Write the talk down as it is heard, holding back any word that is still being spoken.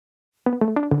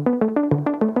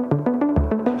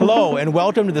Hello and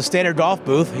welcome to the Standard Golf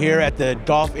booth here at the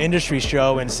Golf Industry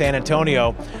Show in San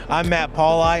Antonio. I'm Matt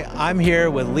Pauli. I'm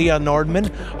here with Leah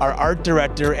Nordman, our art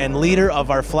director and leader of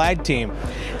our flag team.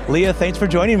 Leah, thanks for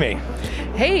joining me.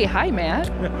 Hey, hi Matt.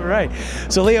 All right.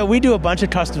 So Leah, we do a bunch of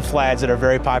custom flags that are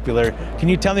very popular. Can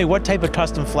you tell me what type of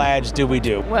custom flags do we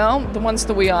do? Well, the ones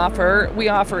that we offer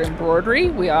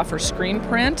embroidery, we offer screen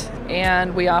print,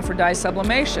 and we offer dye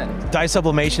sublimation. Dye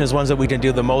sublimation is ones that we can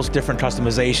do the most different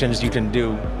customizations you can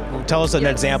do. Tell us an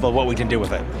example of what we can do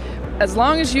with it. As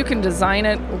long as you can design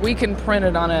it, we can print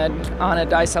it on a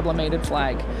dye sublimated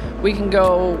flag. We can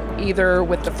go either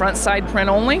with the front side print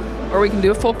only, or we can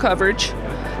do a full coverage.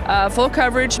 Full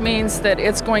coverage means that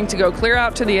it's going to go clear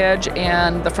out to the edge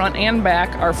and the front and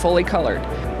back are fully colored.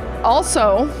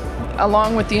 Also,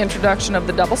 along with the introduction of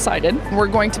the double-sided, we're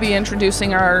going to be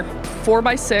introducing our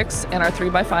 4x6 and our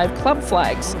 3x5 club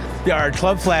flags. Yeah, our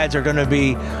club flags are going to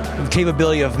be the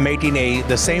capability of making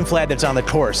the same flag that's on the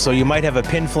course. So you might have a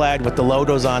pin flag with the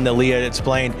logos on that Leah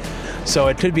explained. So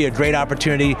it could be a great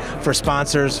opportunity for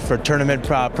sponsors, for tournament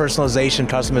personalization,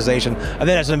 customization. I think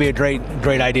that's going to be a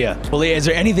great idea. Well, Leah, is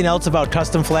there anything else about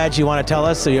custom flags you want to tell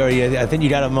us? I think you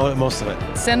got most of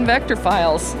it. Send vector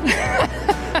files.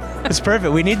 It's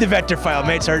perfect. We need the vector file.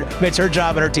 Makes her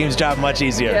job and her team's job much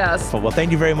easier. Yes. Well,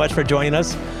 thank you very much for joining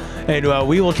us. And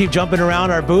we will keep jumping around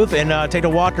our booth and take a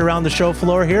walk around the show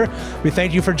floor here. We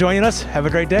thank you for joining us. Have a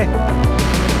great day.